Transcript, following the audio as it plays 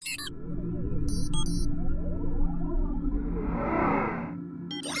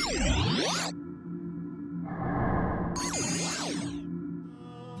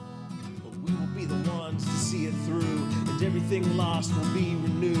everything lost will be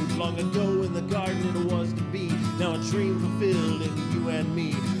renewed. Long ago in the garden it was to be, now a dream fulfilled in you and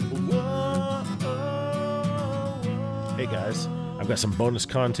me. Whoa, oh, whoa. Hey guys, I've got some bonus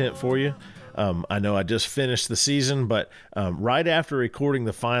content for you. I know I just finished the season, but right after recording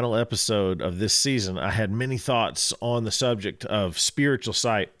the final episode of this season, I had many thoughts on the subject of spiritual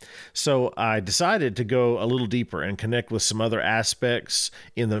sight. So I decided to go a little deeper and connect with some other aspects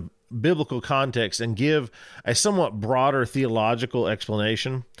in the biblical context and give a somewhat broader theological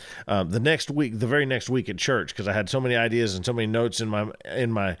explanation. The very next week at church, because I had so many ideas and so many notes in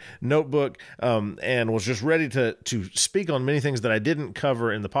my notebook, and was just ready to speak on many things that I didn't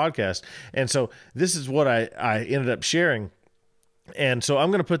cover in the podcast. And so this is what I ended up sharing. And so I'm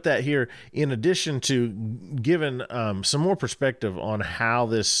going to put that here in addition to giving some more perspective on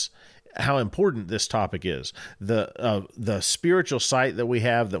how important this topic is, the spiritual sight that we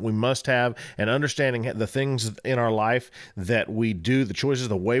have, that we must have, and understanding the things in our life that we do, the choices,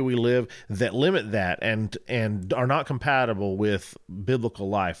 the way we live that limit that and are not compatible with biblical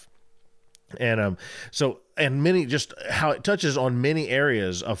life. And many, just how it touches on many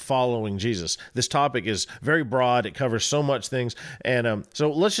areas of following Jesus. This topic is very broad. It covers so much things. And so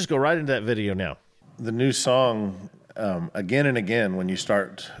let's just go right into that video now. The new song, again and again, when you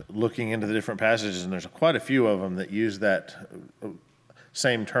start looking into the different passages, and there's quite a few of them that use that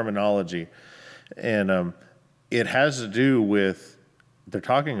same terminology, and it has to do with, they're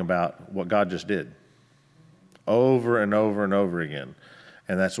talking about what God just did over and over and over again.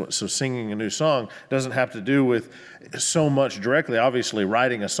 And so singing a new song doesn't have to do with so much directly, obviously,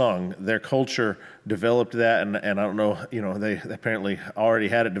 writing a song. Their culture developed that, and I don't know, they apparently already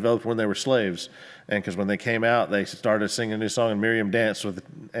had it developed when they were slaves. And because when they came out, they started singing a new song, and Miriam danced with it,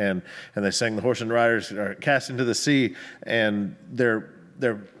 and they sang the horse and riders are cast into the sea. And their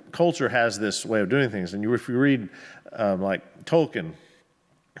culture has this way of doing things. And if you read like Tolkien,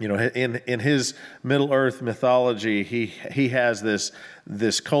 in his Middle Earth mythology, he has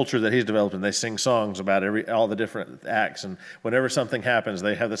this culture that he's developed, and they sing songs about all the different acts. And whenever something happens,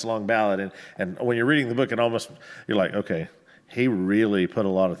 they have this long ballad. And when you're reading the book, you're like, okay, he really put a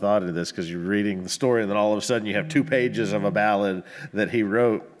lot of thought into this, because you're reading the story, and then all of a sudden you have 2 pages of a ballad that he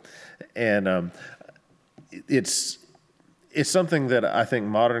wrote. And it's something that I think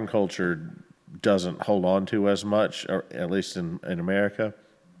modern culture doesn't hold on to as much, or at least in America.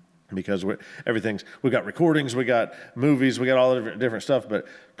 Because we got recordings, we got movies, we got all the different stuff, but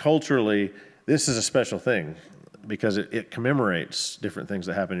culturally, this is a special thing because it commemorates different things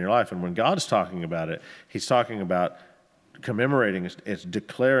that happen in your life. And when God's talking about it, he's talking about commemorating, it's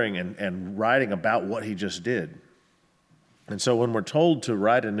declaring and writing about what he just did. And so when we're told to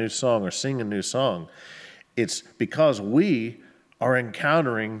write a new song or sing a new song, it's because we are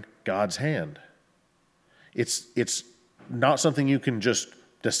encountering God's hand. It's not something you can just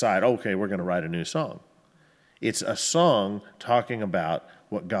decide, okay, we're going to write a new song. It's a song talking about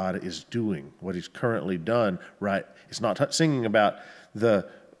what God is doing, what he's currently done, right? It's not singing about the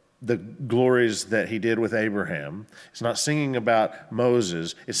glories that he did with Abraham. It's not singing about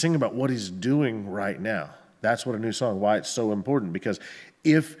Moses. It's singing about what he's doing right now. That's what a new song, why it's so important. Because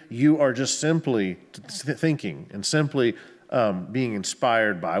if you are just simply thinking and simply being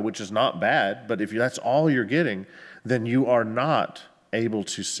inspired by, which is not bad, but if that's all you're getting, then you are not able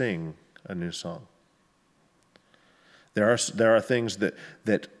to sing a new song. There are things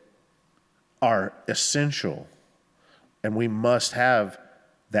that are essential, and we must have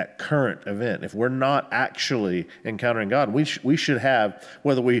that current event. If we're not actually encountering God, we should have,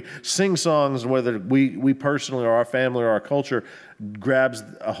 whether we sing songs, whether we personally or our family or our culture grabs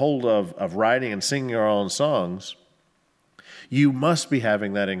a hold of writing and singing our own songs, you must be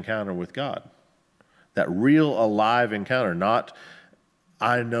having that encounter with God. That real alive encounter, not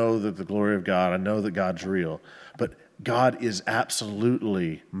I know that the glory of God, I know that God's real, but God is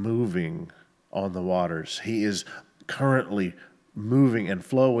absolutely moving on the waters. He is currently moving and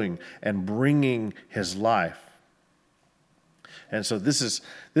flowing and bringing his life. And so this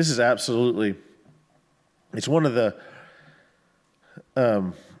is absolutely, it's one of the,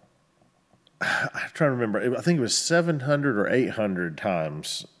 I'm trying to remember, I think it was 700 or 800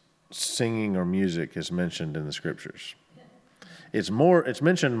 times singing or music is mentioned in the scriptures. It's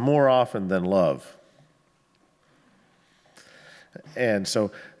mentioned more often than love. And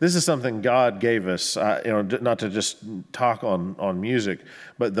so this is something God gave us, not to just talk on music,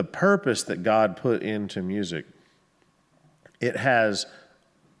 but the purpose that God put into music. It has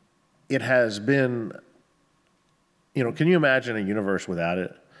been, can you imagine a universe without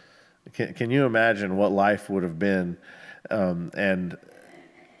it? Can you imagine what life would have been? And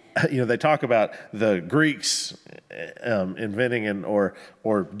they talk about the Greeks inventing or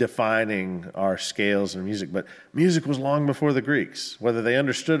defining our scales and music, but music was long before the Greeks, whether they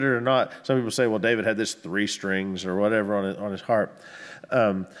understood it or not. Some people say, well, David had this 3 strings or whatever on his harp.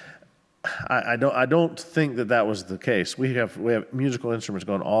 I don't think that was the case. We have musical instruments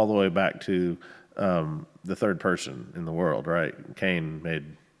going all the way back to the third person in the world, right? Cain made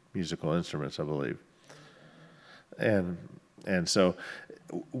musical instruments, I believe, and so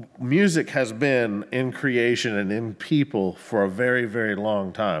music has been in creation and in people for a very, very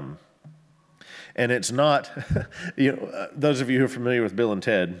long time. And it's not, those of you who are familiar with Bill and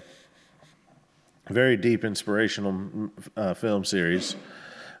Ted, very deep inspirational film series.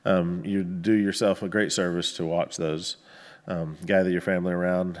 You do yourself a great service to watch those. Gather your family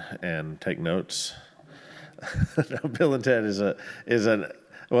around and take notes. Bill and Ted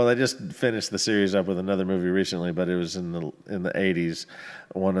well, they just finished the series up with another movie recently, but it was in the 80s.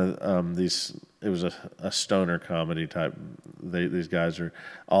 One of these, it was a stoner comedy type. These guys are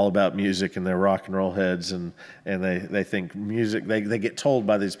all about music, and they're rock and roll heads, and they think music. They get told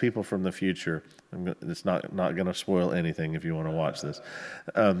by these people from the future. It's not going to spoil anything if you want to watch this.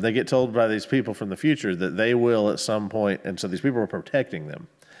 They get told by these people from the future that they will at some point, and so these people are protecting them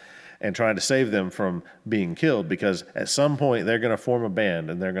and trying to save them from being killed, because at some point they're going to form a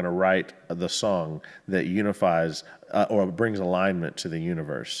band and they're going to write the song that unifies or brings alignment to the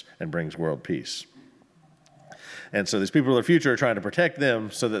universe and brings world peace. And so these people of the future are trying to protect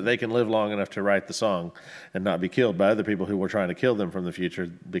them so that they can live long enough to write the song and not be killed by other people who were trying to kill them from the future,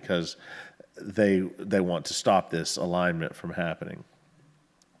 because they want to stop this alignment from happening.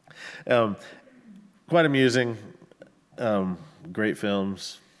 Quite amusing. Great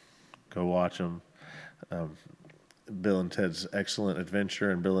films. Go watch them. Bill and Ted's Excellent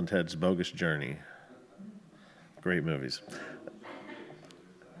Adventure and Bill and Ted's Bogus Journey. Great movies.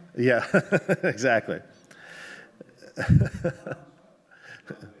 Yeah, exactly.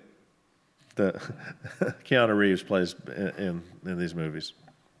 Keanu Reeves plays in these movies.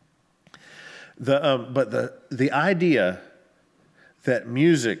 But the idea that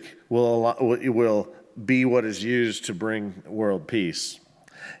music will be what is used to bring world peace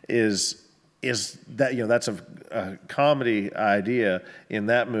is that, that's a comedy idea in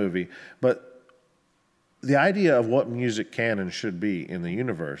that movie, but the idea of what music can and should be in the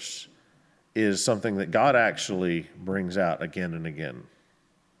universe is something that God actually brings out again and again.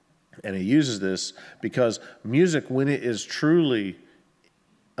 And he uses this because music, when it is truly,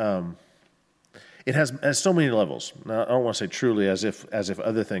 it has so many levels. Now, I don't want to say truly as if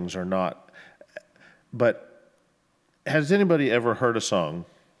other things are not, but has anybody ever heard a song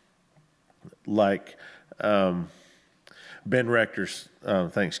like Ben Rector's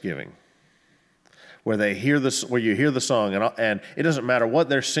Thanksgiving, where you hear the song and it doesn't matter what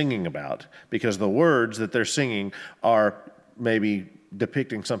they're singing about, because the words that they're singing are maybe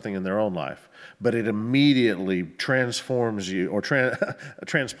depicting something in their own life, but it immediately transforms you or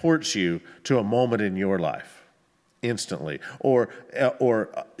transports you to a moment in your life instantly, or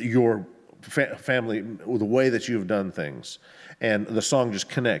your family, the way that you've done things, and the song just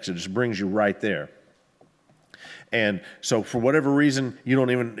connects. It just brings you right there. And so for whatever reason, you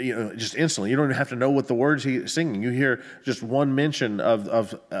don't even, just instantly, you don't even have to know what the words he's singing. You hear just one mention of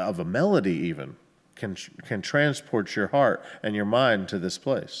a melody even can transport your heart and your mind to this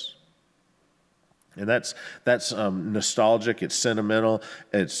place. And that's nostalgic. It's sentimental.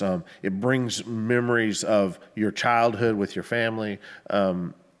 It brings memories of your childhood with your family,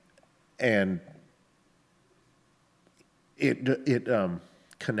 and it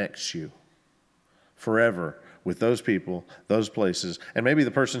connects you forever with those people, those places, and maybe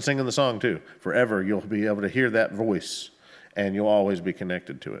the person singing the song too. Forever, you'll be able to hear that voice, and you'll always be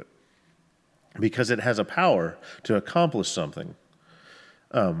connected to it, because it has a power to accomplish something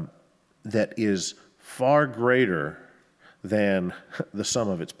that is far greater than the sum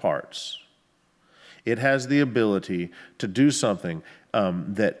of its parts. It has the ability to do something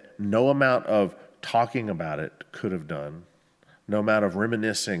that no amount of talking about it could have done, no amount of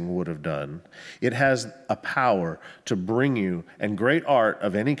reminiscing would have done. It has a power to bring you, and great art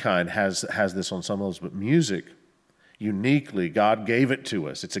of any kind has this on some levels, but music, uniquely, God gave it to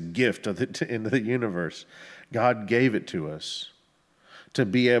us. It's a gift into the universe. God gave it to us to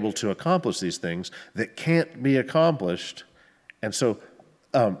be able to accomplish these things that can't be accomplished, and so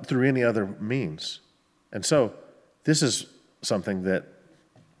through any other means. And so this is something that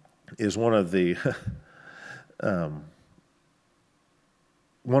is one of the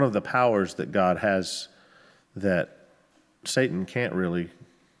powers that God has that Satan can't really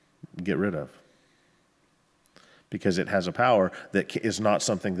get rid of, because it has a power that is not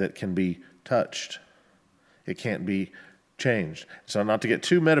something that can be touched. It can't be changed. So not to get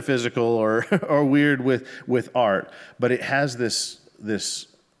too metaphysical or weird with art, but it has this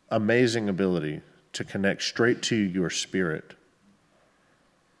amazing ability to connect straight to your spirit.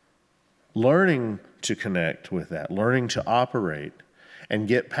 Learning to connect with that, learning to operate and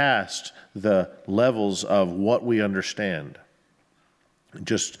get past the levels of what we understand.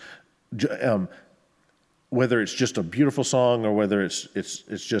 Whether it's just a beautiful song or whether it's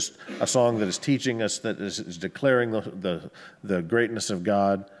just a song that is teaching us, that is declaring the greatness of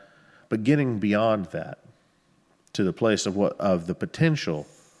God, but getting beyond that to the place of the potential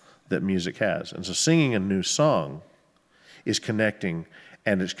that music has. And so singing a new song is connecting,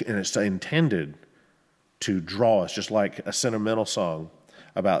 and it's intended to draw us, just like a sentimental song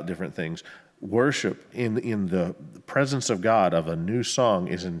about different things. Worship in the presence of God of a new song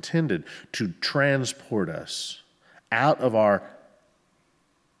is intended to transport us out of our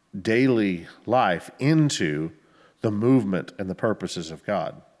daily life into the movement and the purposes of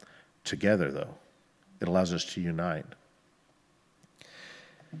God. Together, though, it allows us to unite.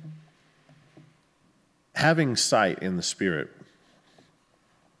 Having sight in the Spirit,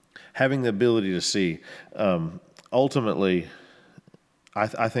 having the ability to see, ultimately,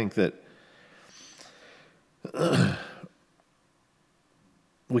 I think that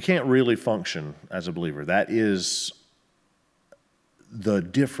we can't really function as a believer. That is the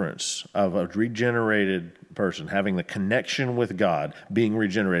difference of a regenerated person, having the connection with God, being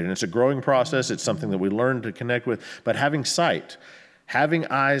regenerated. And it's a growing process. It's something that we learn to connect with. But having sight, having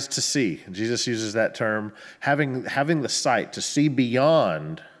eyes to see, Jesus uses that term, having the sight to see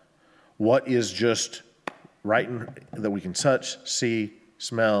beyond what is just right that we can touch, see,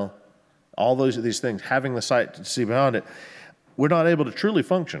 smell, all these things, having the sight to see beyond it, we're not able to truly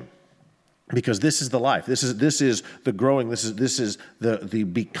function, because this is the life. This is the growing. This is the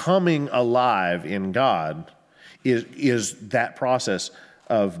becoming alive in God. Is that process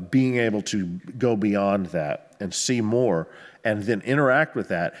of being able to go beyond that and see more, and then interact with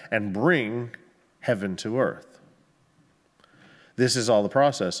that and bring heaven to earth. This is all the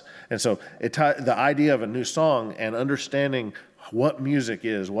process. And so the idea of a new song and understanding what music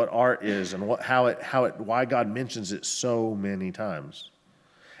is, what art is, and why God mentions it so many times.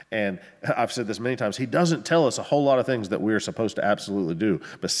 And I've said this many times, he doesn't tell us a whole lot of things that we're supposed to absolutely do,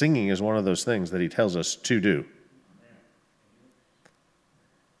 but singing is one of those things that he tells us to do.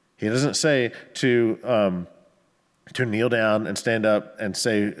 He doesn't say to kneel down and stand up and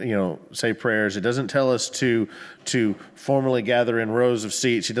say prayers. It doesn't tell us to formally gather in rows of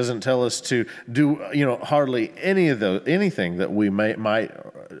seats. He doesn't tell us to do hardly anything that we might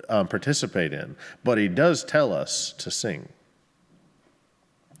participate in. But he does tell us to sing.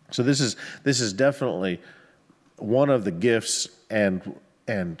 So this is definitely one of the gifts and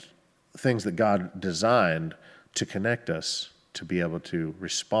things that God designed to connect us to be able to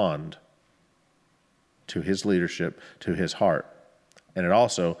respond to his leadership, to his heart. And it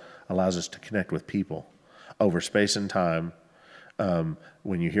also allows us to connect with people over space and time.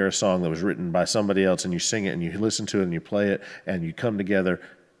 When you hear a song that was written by somebody else and you sing it and you listen to it and you play it and you come together,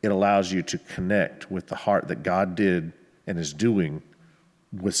 it allows you to connect with the heart that God did and is doing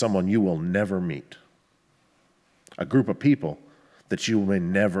with someone you will never meet. A group of people that you may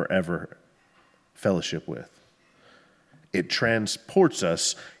never, ever fellowship with. It transports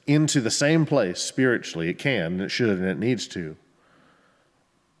us into the same place spiritually. It can, and it should, and it needs to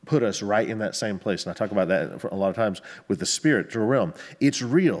put us right in that same place. And I talk about that a lot of times with the spiritual realm. It's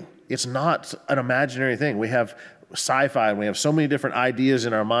real. It's not an imaginary thing. We have sci-fi and we have so many different ideas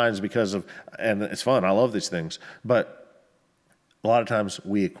in our minds and it's fun. I love these things. But a lot of times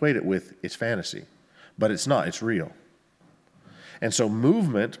we equate it with it's fantasy. But it's not. It's real. And so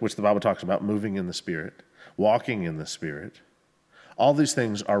movement, which the Bible talks about, moving in the Spirit, walking in the Spirit, all these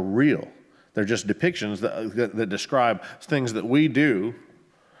things are real. They're just depictions that describe things that we do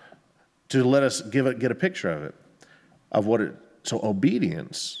to let us get a picture of what it. So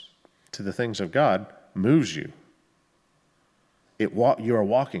obedience to the things of God moves you. You are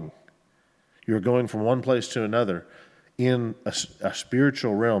walking. You are going from one place to another in a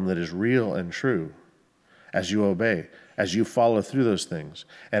spiritual realm that is real and true as you obey, as you follow through those things,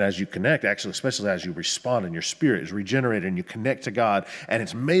 and as you connect, actually, especially as you respond and your spirit is regenerated and you connect to God and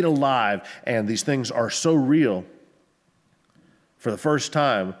it's made alive and these things are so real. For the first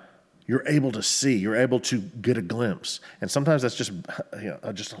time, you're able to see, you're able to get a glimpse. And sometimes that's just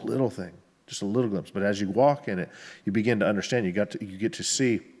a little thing, just a little glimpse. But as you walk in it, you begin to understand, you get to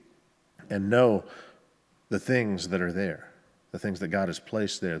see and know the things that are there, the things that God has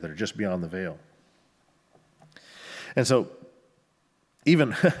placed there that are just beyond the veil. And so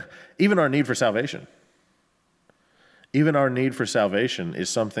even, even our need for salvation, is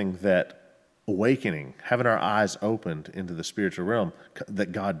something that awakening, having our eyes opened into the spiritual realm,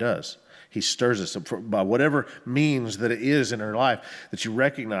 that God does. He stirs us by whatever means that it is in our life, that you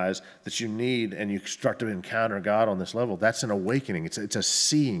recognize that you need and you start to encounter God on this level. That's an awakening. It's a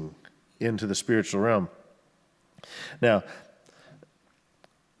seeing into the spiritual realm. Now,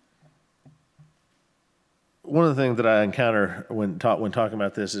 one of the things that I encounter when talking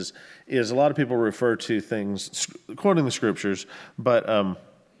about this is a lot of people refer to things, according to the scriptures, but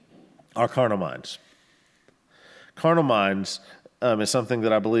our carnal minds. Carnal minds is something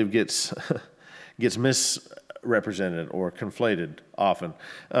that I believe gets misrepresented or conflated often.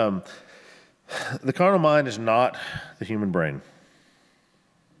 The carnal mind is not the human brain.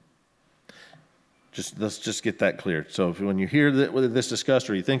 Let's just get that clear. So when you hear this discussed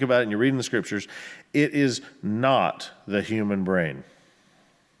or you think about it and you're reading the scriptures, it is not the human brain.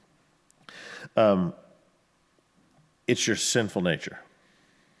 It's your sinful nature.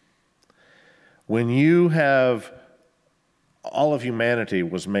 When you have, all of humanity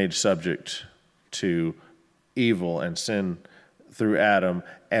was made subject to evil and sin through Adam,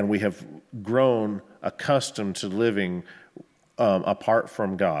 and we have grown accustomed to living apart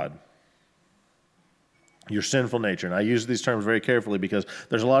from God. Your sinful nature. And I use these terms very carefully because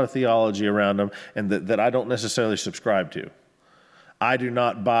there's a lot of theology around them and that I don't necessarily subscribe to. I do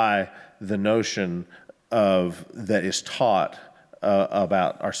not buy the notion that is taught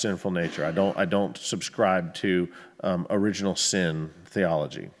about our sinful nature. I don't subscribe to original sin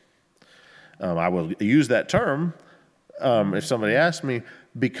theology. I will use that term if somebody asks me,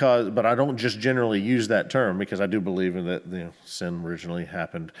 but I don't just generally use that term because I do believe in that sin originally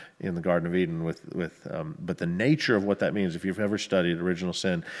happened in the Garden of Eden but the nature of what that means, if you've ever studied original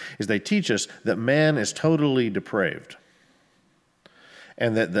sin, is they teach us that man is totally depraved.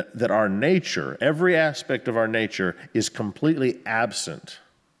 And that our nature, every aspect of our nature, is completely absent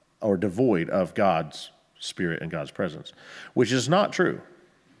or devoid of God's Spirit and God's presence, which is not true.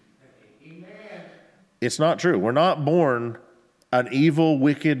 Amen. It's not true. We're not born an evil,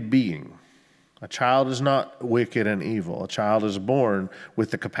 wicked being. A child is not wicked and evil. A child is born with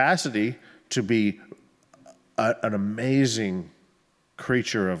the capacity to be an amazing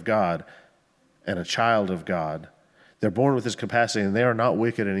creature of God and a child of God. They're born with this capacity, and they are not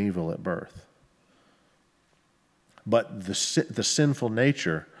wicked and evil at birth. But the sinful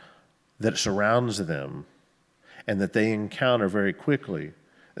nature that surrounds them and that they encounter very quickly,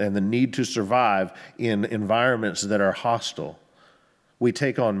 and the need to survive in environments that are hostile, we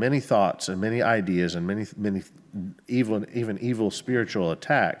take on many thoughts and many ideas and many even evil spiritual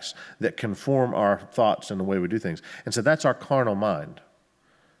attacks that conform our thoughts and the way we do things. And so that's our carnal mind,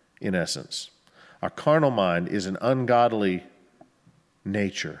 in essence. Our carnal mind is an ungodly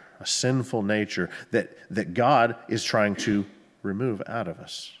nature, a sinful nature that God is trying to remove out of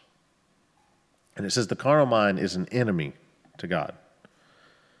us. And it says the carnal mind is an enemy to God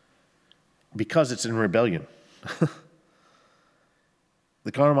because it's in rebellion.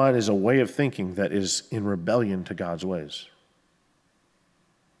 The carnal mind is a way of thinking that is in rebellion to God's ways.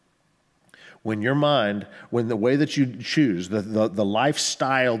 When the way that you choose, the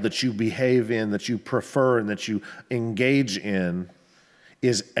lifestyle that you behave in, that you prefer and that you engage in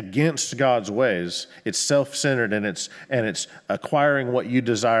is against God's ways, it's self-centered and it's acquiring what you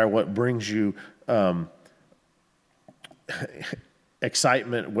desire, what brings you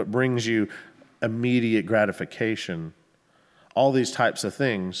excitement, what brings you immediate gratification. All these types of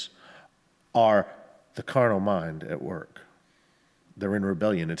things are the carnal mind at work. They're in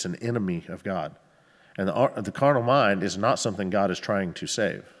rebellion. It's an enemy of God. And the carnal mind is not something God is trying to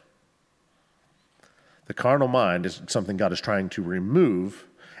save. The carnal mind is something God is trying to remove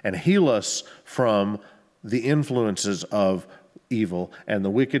and heal us from the influences of evil and the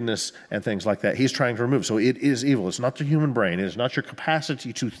wickedness and things like that. He's trying to remove. So it is evil. It's not the human brain. It is not your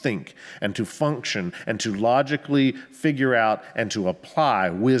capacity to think and to function and to logically figure out and to apply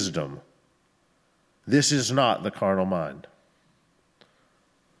wisdom. This is not the carnal mind.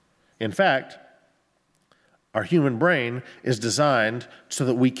 In fact, our human brain is designed so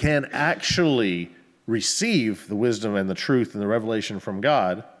that we can actually receive the wisdom and the truth and the revelation from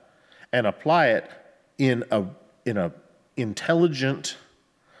God and apply it in a intelligent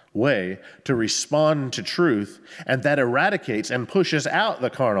way to respond to truth, and that eradicates and pushes out the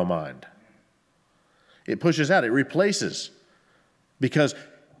carnal mind. It pushes out, it replaces, because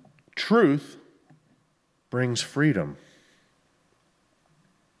truth brings freedom.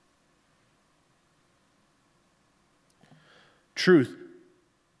 Truth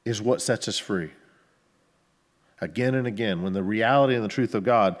is what sets us free. again and again, when the reality and the truth of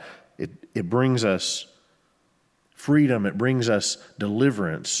God, it brings us freedom, it brings us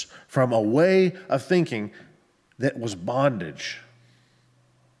deliverance from a way of thinking that was bondage.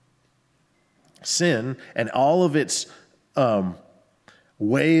 Sin and all of its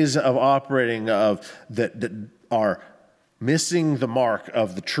ways of operating that are missing the mark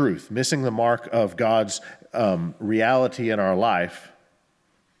of the truth, missing the mark of God's reality in our life,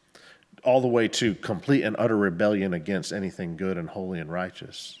 all the way to complete and utter rebellion against anything good and holy and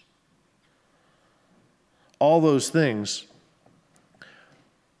righteous. All those things,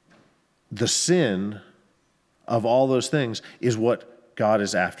 the sin of all those things is what God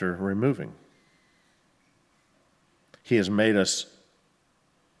is after removing. He has made us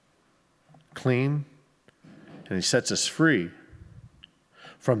clean, and He sets us free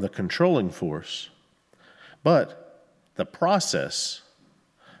from the controlling force. But the process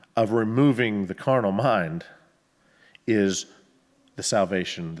of removing the carnal mind is the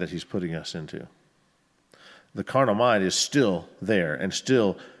salvation that He's putting us into. The carnal mind is still there, and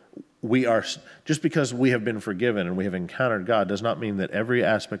still we are, just because we have been forgiven and we have encountered God does not mean that every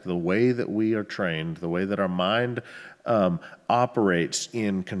aspect of the way that we are trained, the way that our mind operates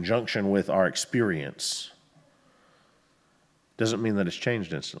in conjunction with our experience, doesn't mean that it's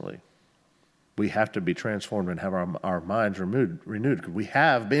changed instantly. We have to be transformed and have our minds renewed because we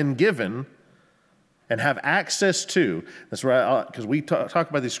have been given and have access to. That's right, because we talk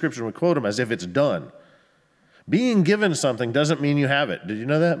about these scriptures and we quote them as if it's done. Being given something doesn't mean you have it. Did you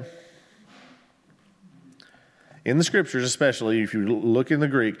know that? In the scriptures especially, if you look in the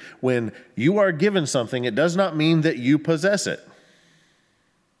Greek, when you are given something, it does not mean that you possess it.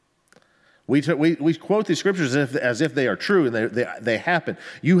 We quote these scriptures as if they are true and they happen.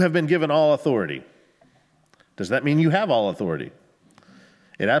 You have been given all authority. Does that mean you have all authority?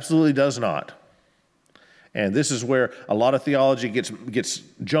 It absolutely does not. And this is where a lot of theology gets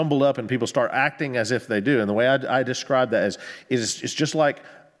jumbled up and people start acting as if they do. And the way I describe that is it's just like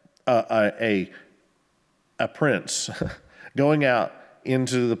a prince going out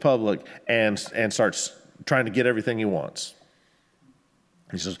into the public and starts trying to get everything he wants.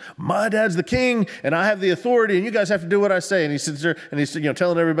 He says, my dad's the king and I have the authority and you guys have to do what I say. And he sits there and he's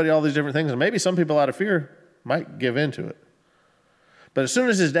telling everybody all these different things. And maybe some people out of fear might give in to it. But as soon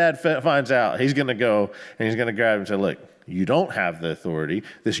as his dad finds out, he's going to go and he's going to grab him and say, look, you don't have the authority.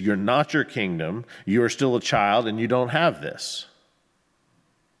 You're not your kingdom. You are still a child and you don't have this.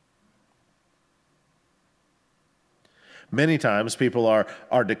 Many times people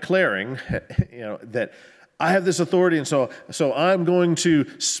are declaring, that I have this authority, and so I'm going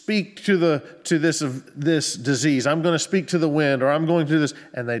to speak to this disease. I'm going to speak to the wind, or I'm going to do this,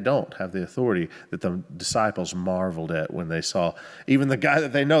 and they don't have the authority that the disciples marveled at when they saw even the guy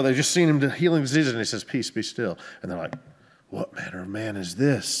that they know. They've just seen him healing diseases, and he says, "Peace, be still." And they're like, "What manner of man is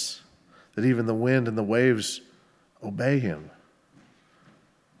this, that even the wind and the waves obey him?"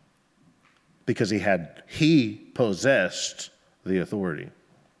 Because he possessed the authority.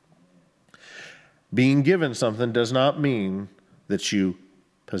 Being given something does not mean that you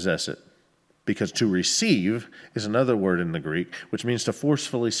possess it. Because to receive is another word in the Greek, which means to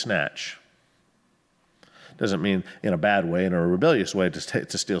forcefully snatch. Doesn't mean in a bad way, in a rebellious way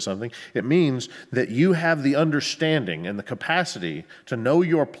to steal something. It means that you have the understanding and the capacity to know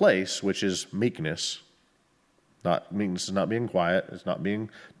your place, which is meekness. Meekness is not being quiet. It's not being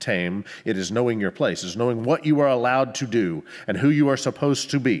tame. It is knowing your place. It's knowing what you are allowed to do and who you are supposed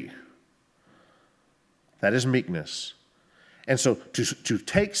to be. That is meekness. And so to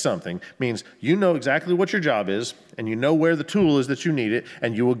take something means you know exactly what your job is, and you know where the tool is that you need it,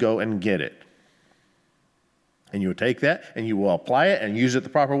 and you will go and get it. And you will take that, and you will apply it, and use it the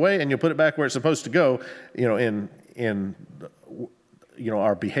proper way, and you'll put it back where it's supposed to go, in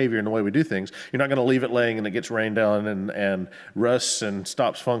our behavior and the way we do things. You're not going to leave it laying and it gets rained down and rusts and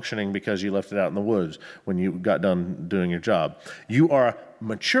stops functioning because you left it out in the woods when you got done doing your job. You are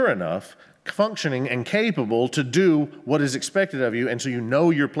mature enough, functioning and capable to do what is expected of you, and so you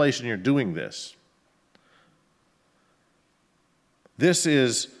know your place and you're doing this. This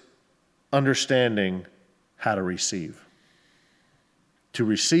is understanding how to receive. To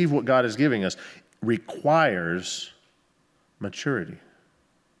receive what God is giving us requires maturity.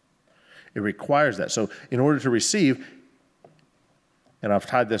 It requires that. So in order to receive, and I've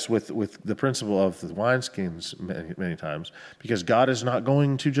tied this with the principle of the wineskins many times, because God is not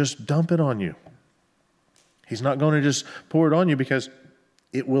going to just dump it on you. He's not going to just pour it on you, because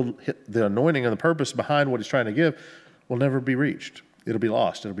it will hit the anointing and the purpose behind what he's trying to give will never be reached. It'll be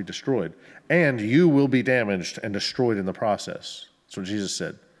lost. It'll be destroyed. And you will be damaged and destroyed in the process. That's what Jesus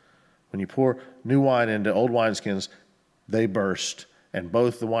said. When you pour new wine into old wineskins, they burst, and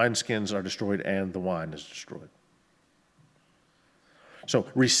both the wineskins are destroyed and the wine is destroyed. So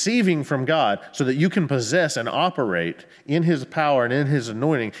receiving from God so that you can possess and operate in his power and in his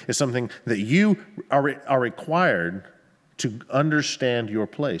anointing is something that you are required to understand your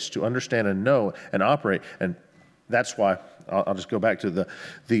place, to understand and know and operate. And that's why I'll just go back to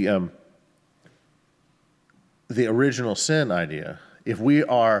the original sin idea. If we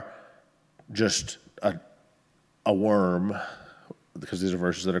are just a worm, because these are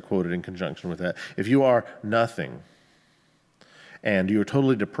verses that are quoted in conjunction with that, if you are nothing, and you're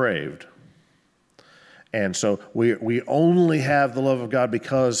totally depraved. And so we only have the love of God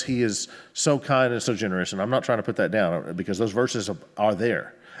because he is so kind and so generous. And I'm not trying to put that down, because those verses are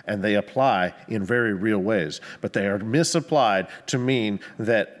there and they apply in very real ways. But they are misapplied to mean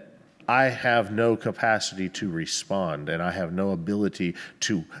that I have no capacity to respond and I have no ability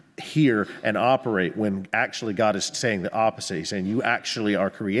to hear and operate, when actually God is saying the opposite. He's saying you actually are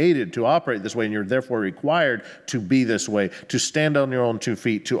created to operate this way, and you're therefore required to be this way, to stand on your own 2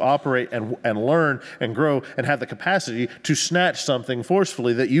 feet, to operate and learn and grow and have the capacity to snatch something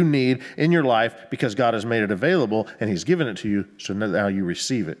forcefully that you need in your life, because God has made it available and he's given it to you. So now you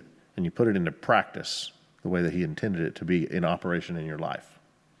receive it and you put it into practice the way that he intended it to be in operation in your life.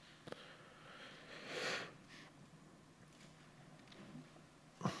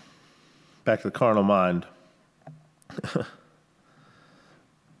 Back to the carnal mind.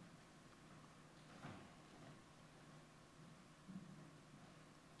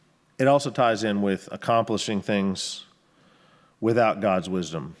 It also ties in with accomplishing things without God's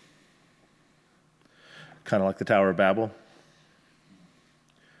wisdom. Kind of like the Tower of Babel.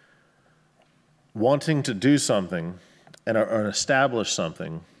 Wanting to do something and establish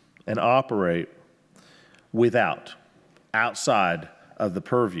something and operate outside of the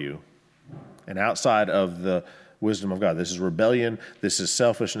purview and outside of the wisdom of God. This is rebellion. This is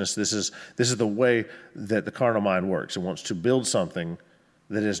selfishness. This is the way that the carnal mind works. It wants to build something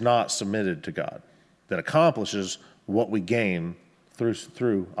that is not submitted to God, that accomplishes what we gain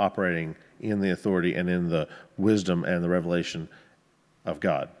through operating in the authority and in the wisdom and the revelation of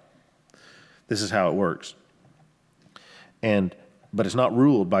God. This is how it works. But it's not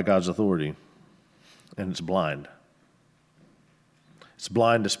ruled by God's authority, and it's blind. It's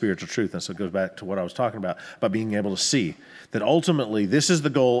blind to spiritual truth. And so it goes back to what I was talking about being able to see that ultimately this is the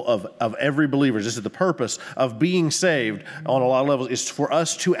goal of every believer. This is the purpose of being saved on a lot of levels, is for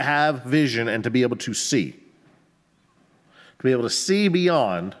us to have vision and to be able to see. To be able to see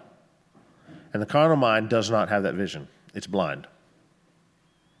beyond. And the carnal mind does not have that vision. It's blind.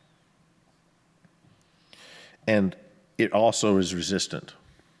 And it also is resistant.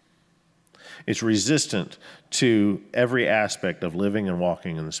 It's resistant to every aspect of living and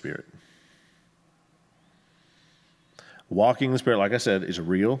walking in the Spirit. Walking in the Spirit, like I said, is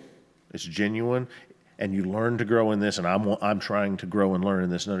real, it's genuine, and you learn to grow in this, and I'm trying to grow and learn in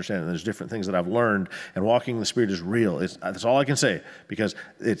this and understand. And there's different things that I've learned, and walking in the Spirit is real. That's all I can say, because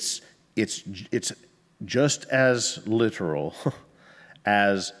it's just as literal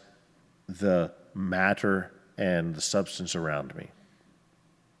as the matter and the substance around me.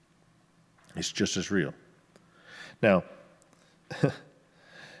 It's just as real. Now,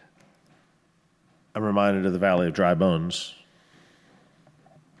 I'm reminded of the Valley of Dry Bones.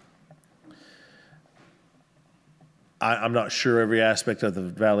 I'm not sure every aspect of the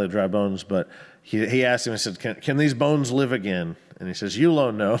Valley of Dry Bones, but he asked him, he said, can these bones live again? And he says, you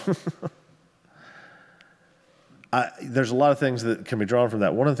alone know. There's a lot of things that can be drawn from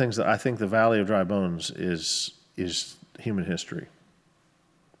that. One of the things that I think the Valley of Dry Bones is human history.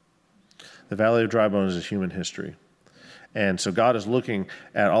 The Valley of Dry Bones is human history. And so God is looking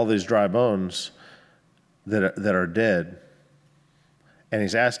at all these dry bones that are dead, and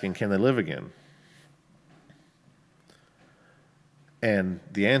he's asking, can they live again? And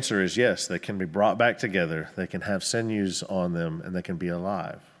the answer is yes, they can be brought back together, they can have sinews on them, and they can be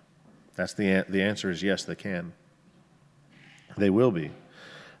alive. That's the answer is yes, they can. They will be.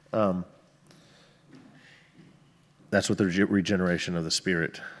 That's what the regeneration of the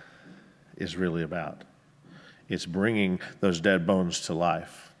Spirit is really about. It's bringing those dead bones to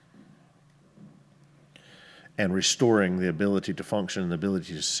life and restoring the ability to function and the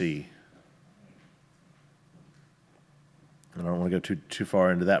ability to see. And I don't want to go too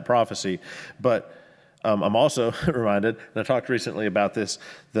far into that prophecy, but I'm also reminded, and I talked recently about this,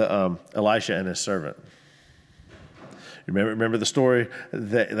 the Elisha and his servant. Remember the story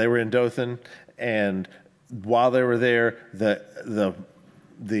that they were in Dothan, and while they were there, the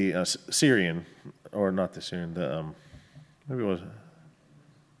Syrian, or not the Syrian, maybe it was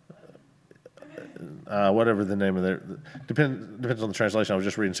whatever the name of their, depends on the translation. I was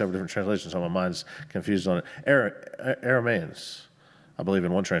just reading several different translations, so my mind's confused on it. Aramaeans, I believe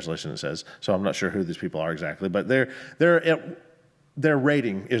in one translation it says. So I'm not sure who these people are exactly, but they're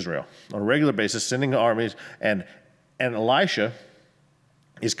raiding Israel on a regular basis, sending armies, and Elisha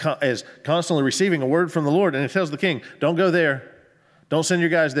is constantly receiving a word from the Lord, and he tells the king, don't go there. Don't send your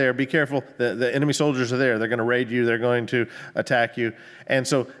guys there. Be careful. The enemy soldiers are there. They're going to raid you. They're going to attack you. And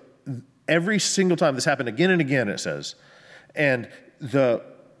so every single time, this happened again and again, it says. And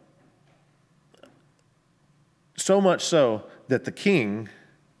so much so that the king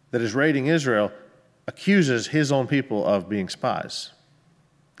that is raiding Israel accuses his own people of being spies,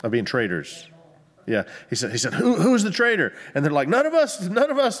 of being traitors. Yeah, he said, who's the traitor? And they're like, none of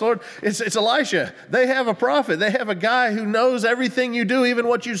us, Lord. It's Elisha. They have a prophet. They have a guy who knows everything you do, even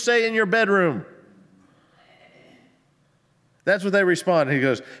what you say in your bedroom. That's what they respond. He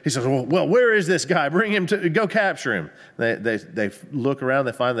says, well, where is this guy? Bring him to, go capture him. They look around,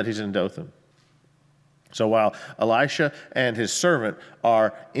 they find that he's in Dothan. So while Elisha and his servant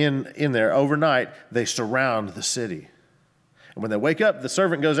are in there overnight, they surround the city. And when they wake up, the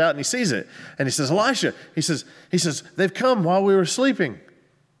servant goes out and he sees it. And he says, Elisha, he says, they've come while we were sleeping.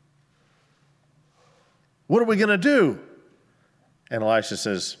 What are we going to do? And Elisha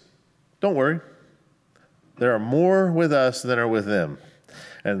says, don't worry. There are more with us than are with them.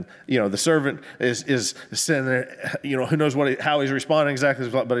 And, the servant is sitting there, who knows how he's responding exactly,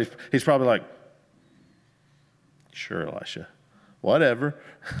 but he's probably like, sure, Elisha, whatever.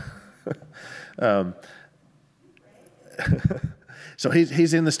 So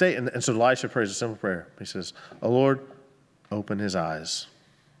he's in the state, and so Elisha prays a simple prayer. He says, "Oh Lord, open his eyes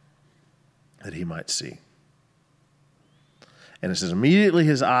that he might see." And it says immediately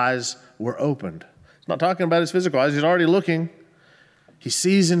his eyes were opened. It's not talking about his physical eyes. He's already looking. He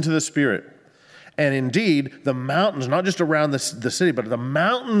sees into the spirit. And indeed, the mountains, not just around the city, but the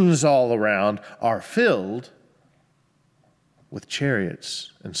mountains all around are filled with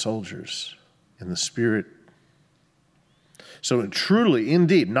chariots and soldiers in the spirit. So truly,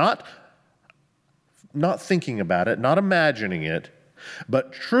 indeed, not thinking about it, not imagining it,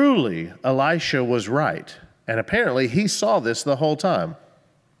 but truly Elisha was right. And apparently he saw this the whole time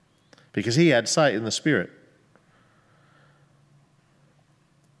because he had sight in the spirit.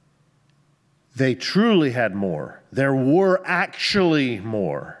 They truly had more. There were actually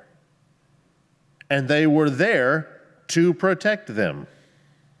more. And they were there to protect them.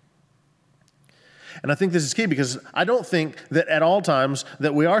 And I think this is key because I don't think that at all times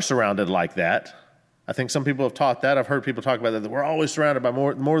that we are surrounded like that. I think some people have taught that. I've heard people talk about that we're always surrounded by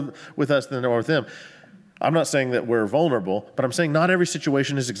more with us than with them. I'm not saying that we're vulnerable, but I'm saying not every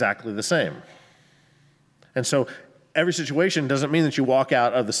situation is exactly the same. And so every situation doesn't mean that you walk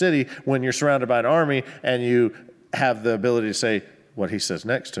out of the city when you're surrounded by an army and you have the ability to say what he says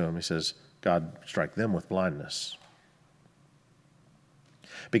next to him. He says, God, strike them with blindness.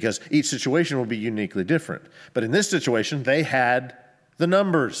 Because each situation will be uniquely different. But in this situation, they had the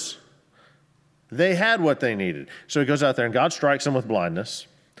numbers. They had what they needed. So he goes out there and God strikes them with blindness.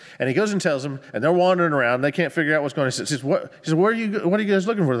 And he goes and tells them, and they're wandering around. They can't figure out what's going on. He says, what are you guys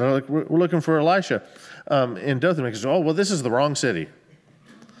looking for? They're like, we're looking for Elisha in Dothan. He says, oh, well, this is the wrong city.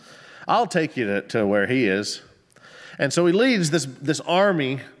 I'll take you to where he is. And so he leads this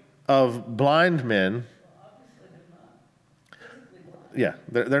army of blind men. Yeah,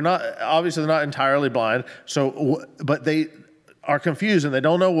 they're not, obviously they're not entirely blind, but they are confused and they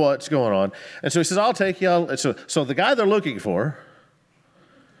don't know what's going on. And so he says, I'll take you. So the guy they're looking for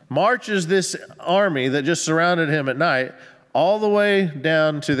marches this army that just surrounded him at night all the way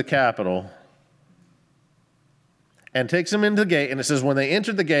down to the capital and takes them into the gate. And it says when they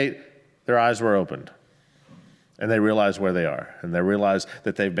entered the gate, their eyes were opened and they realize where they are and they realize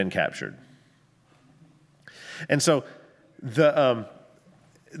that they've been captured. And so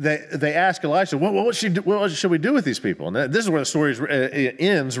they ask Elisha, what should we do with these people? And this is where the story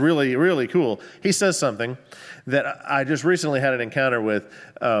ends really, really cool. He says something that I just recently had an encounter with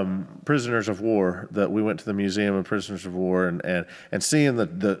prisoners of war, that we went to the Museum of Prisoners of War and seeing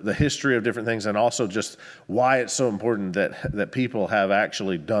the history of different things and also just why it's so important that people have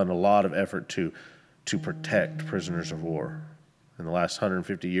actually done a lot of effort to protect prisoners of war. In the last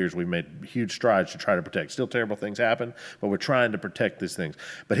 150 years, we've made huge strides to try to protect. Still terrible things happen, but we're trying to protect these things.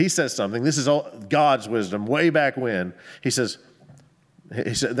 But he says something. This is all God's wisdom way back when. He said,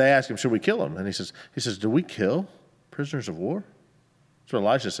 they ask him, should we kill him? And he says, do we kill prisoners of war? That's what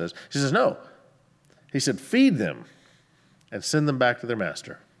Elisha says. He says, no. He said, feed them and send them back to their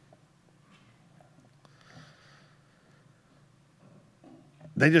master.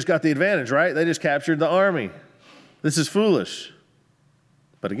 They just got the advantage, right? They just captured the army. This is foolish.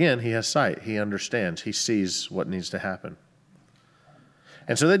 But again, he has sight. He understands. He sees what needs to happen.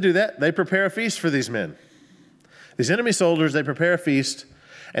 And so they do that. They prepare a feast for these men. These enemy soldiers, they prepare a feast,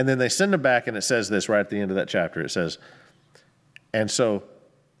 and then they send them back, and it says this right at the end of that chapter. It says, and so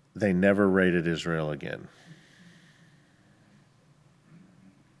they never raided Israel again.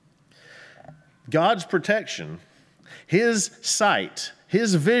 God's protection, his sight,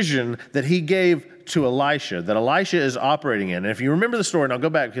 his vision that he gave to Elisha, that Elisha is operating in. And if you remember the story, and I'll go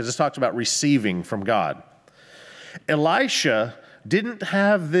back because this talks about receiving from God. Elisha didn't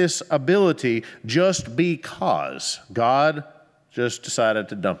have this ability just because God just decided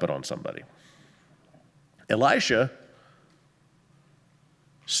to dump it on somebody. Elisha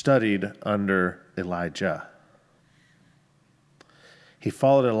studied under Elijah. He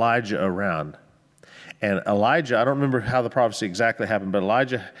followed Elijah around. And Elijah, I don't remember how the prophecy exactly happened, but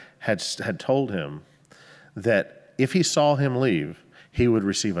Elijah had told him that if he saw him leave, he would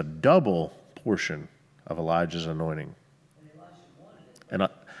receive a double portion of Elijah's anointing. And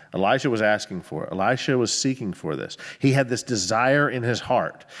Elisha was asking for it. Elisha was seeking for this. He had this desire in his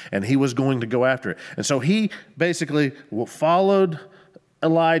heart, and he was going to go after it. And so he basically followed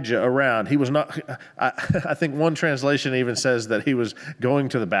Elijah around. He was not, I think one translation even says that he was going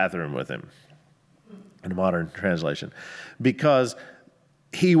to the bathroom with him, in a modern translation, because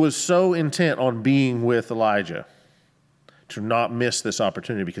he was so intent on being with Elijah to not miss this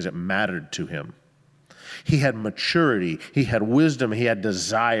opportunity because it mattered to him. He had maturity, he had wisdom, he had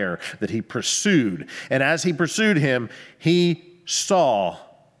desire that he pursued. And as he pursued him, he saw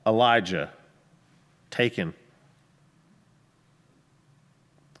Elijah taken.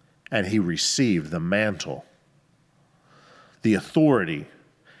 And he received the mantle, the authority,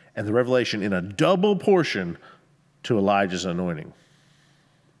 and the revelation in a double portion to Elijah's anointing.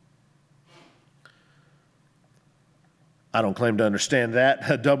 I don't claim to understand that.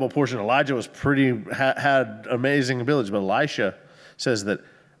 A double portion. Elijah was had amazing abilities, but Elisha says that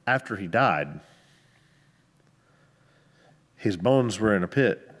after he died, his bones were in a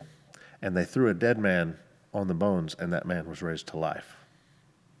pit, and they threw a dead man on the bones, and that man was raised to life.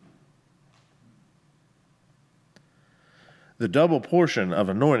 The double portion of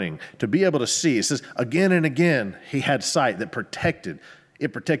anointing, to be able to see, it says again and again, he had sight that protected.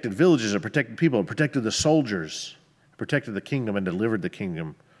 It protected villages, it protected people, it protected the soldiers, it protected the kingdom and delivered the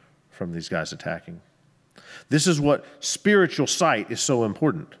kingdom from these guys attacking. This is what spiritual sight is so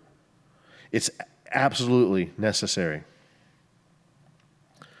important. It's absolutely necessary.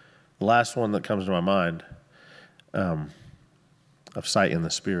 The last one that comes to my mind of sight in the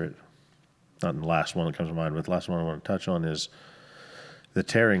spirit, not the last one that comes to mind, but the last one I want to touch on is the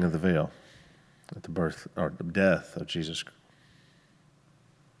tearing of the veil at the birth or the death of Jesus.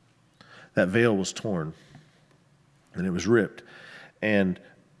 That veil was torn and it was ripped, and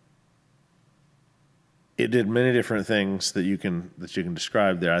it did many different things that you can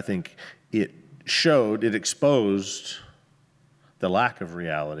describe there. I think it exposed the lack of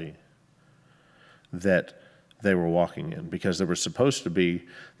reality that they were walking in, because there was supposed to be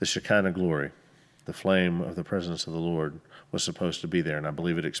the Shekinah glory, the flame of the presence of the Lord was supposed to be there, and I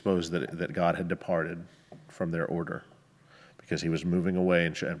believe it exposed that God had departed from their order because he was moving away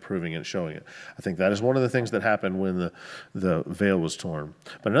and proving it and showing it. I think that is one of the things that happened when the veil was torn.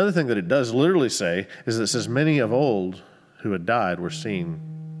 But another thing that it does literally say is that it says many of old who had died were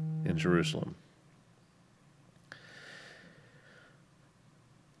seen in Jerusalem.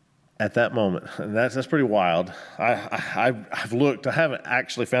 At that moment, and that's pretty wild. I've looked. I haven't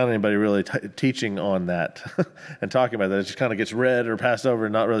actually found anybody really teaching on that and talking about that. It just kind of gets read or passed over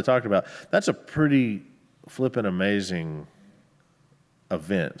and not really talked about. That's a pretty flippin' amazing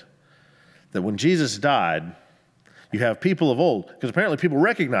event. That when Jesus died, you have people of old, because apparently people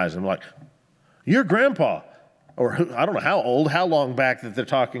recognize him, like, your grandpa, or I don't know how old, how long back that they're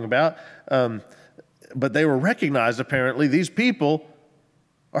talking about, but they were recognized apparently. These people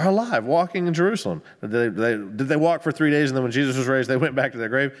are alive, walking in Jerusalem. Did they walk for 3 days, and then when Jesus was raised, they went back to their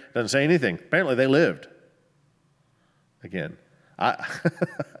grave? Doesn't say anything. Apparently they lived. Again, it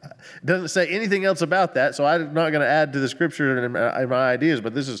doesn't say anything else about that, so I'm not going to add to the scripture and my ideas,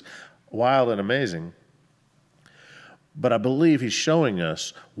 but this is wild and amazing. But I believe he's showing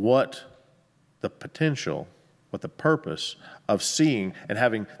us what the potential, what the purpose of seeing and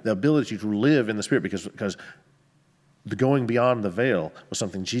having the ability to live in the Spirit, because the going beyond the veil was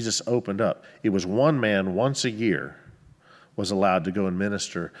something Jesus opened up. It was one man once a year was allowed to go and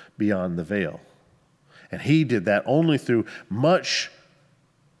minister beyond the veil. And he did that only through much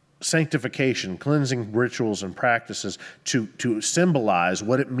sanctification, cleansing rituals and practices to symbolize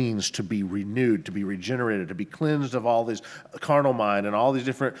what it means to be renewed, to be regenerated, to be cleansed of all these carnal mind and all these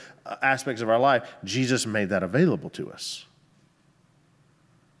different aspects of our life. Jesus made that available to us.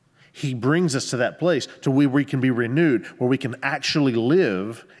 He brings us to that place to where we can be renewed, where we can actually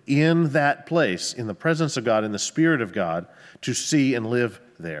live in that place, in the presence of God, in the Spirit of God, to see and live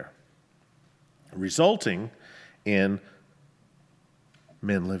there, resulting in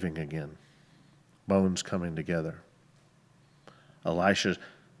men living again, bones coming together. Elisha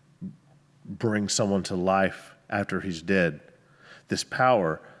brings someone to life after he's dead. This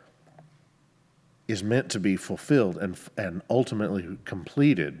power is meant to be fulfilled and ultimately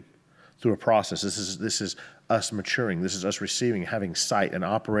completed through a process. This is us maturing. This is us receiving, having sight, and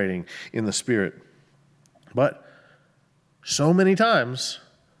operating in the Spirit. But so many times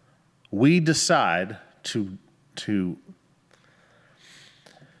we decide to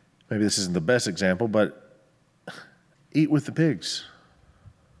maybe this isn't the best example, but eat with the pigs,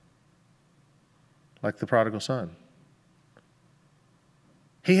 like the prodigal son.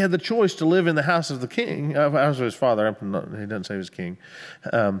 He had the choice to live in the house of the king, house of his father. He doesn't say he was king.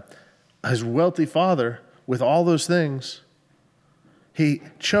 His wealthy father, with all those things, he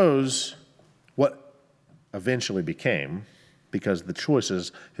chose what eventually became, because the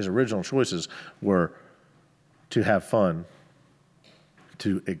choices, his original choices, were to have fun,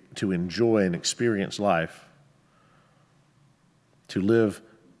 to enjoy and experience life, to live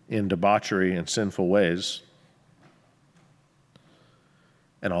in debauchery and sinful ways.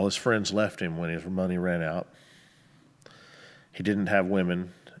 And all his friends left him when his money ran out. He didn't have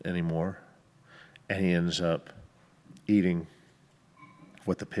women anymore, and he ends up eating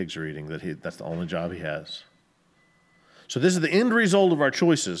what the pigs are eating. That's the only job he has. So this is the end result of our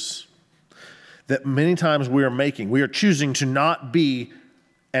choices that many times we are making. We are choosing to not be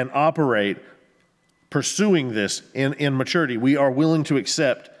and operate pursuing this in maturity. We are willing to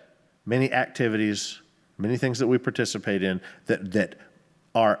accept many activities, many things that we participate in that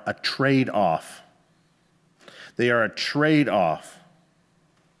are a trade-off. They are a trade-off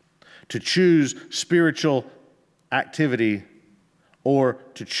to choose spiritual activity or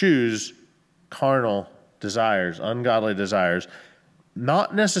to choose carnal desires, ungodly desires,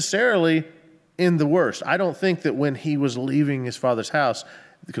 not necessarily in the worst. I don't think that when he was leaving his father's house,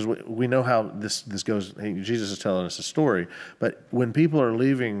 because we know how this goes, Jesus is telling us a story, but when people are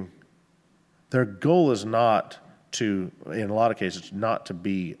leaving, their goal is not to, in a lot of cases, not to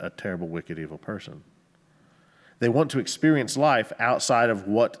be a terrible, wicked, evil person. They want to experience life outside of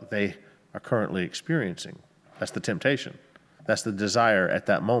what they are currently experiencing. That's the temptation. That's the desire at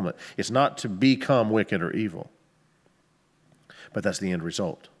that moment. It's not to become wicked or evil, but that's the end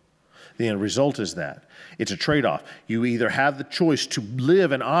result. The end result is that. It's a trade-off. You either have the choice to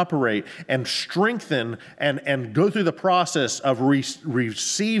live and operate and strengthen and go through the process of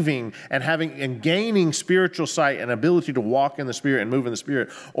receiving and having and gaining spiritual sight and ability to walk in the Spirit and move in the Spirit,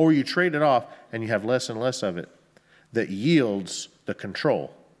 or you trade it off and you have less and less of it that yields the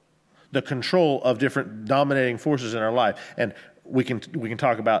control of different dominating forces in our life. And we can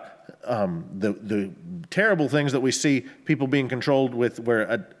talk about the terrible things that we see people being controlled with, where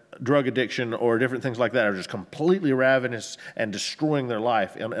a drug addiction or different things like that are just completely ravenous and destroying their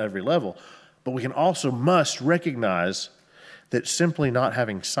life on every level. But we can also must recognize that simply not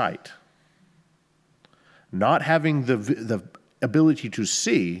having sight, not having the ability to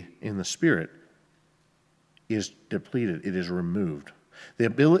see in the Spirit, is depleted. It is removed. The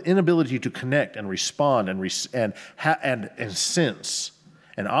inability to connect and respond and sense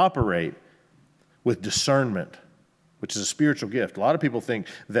and operate with discernment, which is a spiritual gift. A lot of people think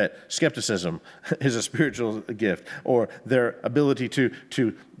that skepticism is a spiritual gift, or their ability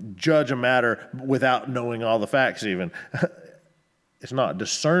to judge a matter without knowing all the facts even. It's not.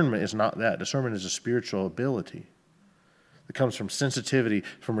 Discernment is not that. Discernment is a spiritual ability that comes from sensitivity,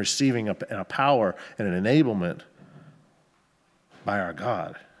 from receiving a power and an enablement by our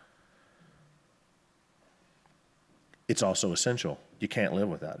God. It's also essential. You can't live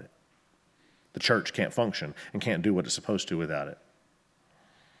without it. The church can't function and can't do what it's supposed to without it.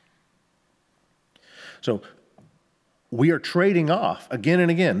 So we are trading off again and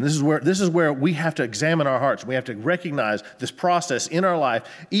again. This is where we have to examine our hearts. We have to recognize this process in our life,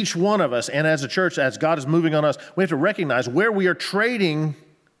 each one of us, and as a church, as God is moving on us, we have to recognize where we are trading.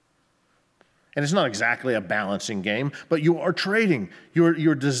 And it's not exactly a balancing game, but you are trading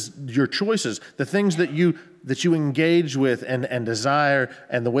your choices, the things that you engage with and desire,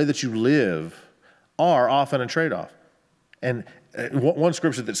 and the way that you live are often a trade-off. And one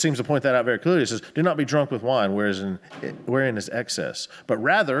scripture that seems to point that out very clearly says, "Do not be drunk with wine, wherein is excess, but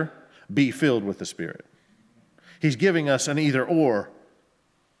rather be filled with the Spirit. He's giving us an either or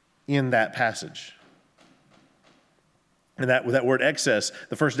in that passage. And that word excess,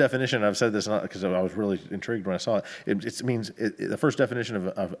 the first definition, I've said this because I was really intrigued when I saw it. It means the first definition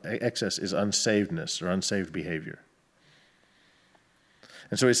of excess is unsaved behavior.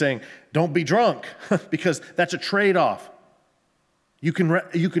 And so he's saying, don't be drunk because that's a trade-off. You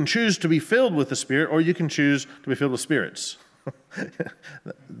can choose to be filled with the Spirit, or you can choose to be filled with spirits.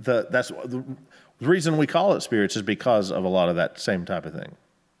 The reason we call it spirits is because of a lot of that same type of thing.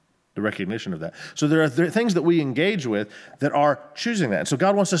 The recognition of that. So there are things that we engage with that are choosing that. And so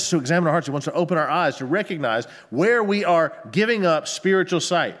God wants us to examine our hearts. He wants to open our eyes to recognize where we are giving up spiritual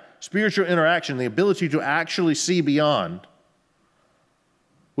sight, spiritual interaction, the ability to actually see beyond,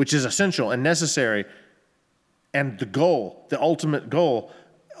 which is essential and necessary. And the ultimate goal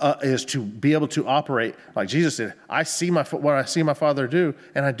is to be able to operate like Jesus said. I see what I see my Father do,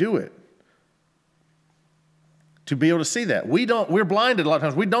 and I do it. To be able to see that. We're blinded a lot of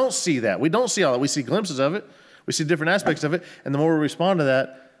times. We don't see that. We don't see all that. We see glimpses of it. We see different aspects of it. And the more we respond to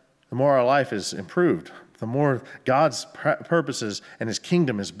that, the more our life is improved. The more God's purposes and His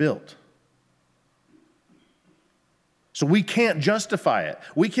kingdom is built. So we can't justify it.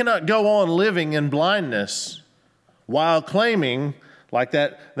 We cannot go on living in blindness while claiming, like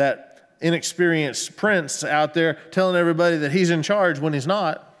that inexperienced prince out there telling everybody that he's in charge when he's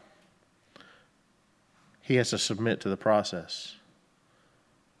not. He has to submit to the process.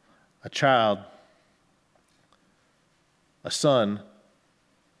 A child, a son,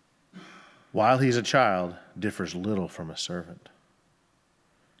 while he's a child, differs little from a servant.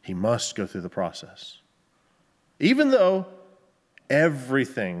 He must go through the process. Even though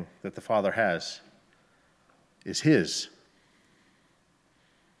everything that the Father has is His,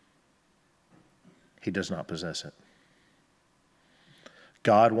 He does not possess it.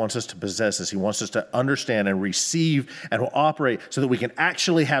 God wants us to possess this. He wants us to understand and receive and operate so that we can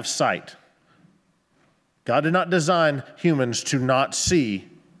actually have sight. God did not design humans to not see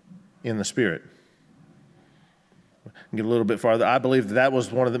in the Spirit. Get a little bit farther. I believe that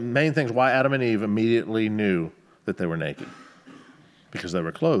was one of the main things why Adam and Eve immediately knew that they were naked, because they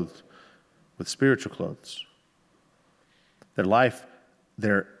were clothed with spiritual clothes. Their life,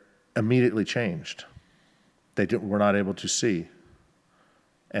 they're immediately changed. They were not able to see,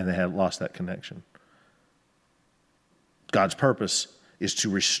 and they had lost that connection. God's purpose is to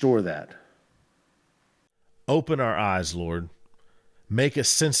restore that. Open our eyes, Lord. Make us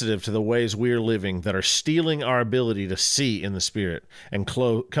sensitive to the ways we are living that are stealing our ability to see in the Spirit and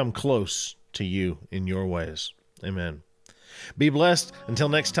come close to you in your ways. Amen. Be blessed. Until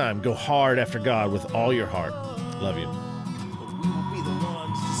next time, go hard after God with all your heart. Love you. We will be the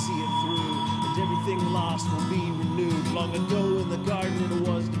ones to see it through, and everything lost will be renewed. Long ago in the garden it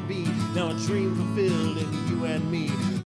was to be, now a dream fulfilled in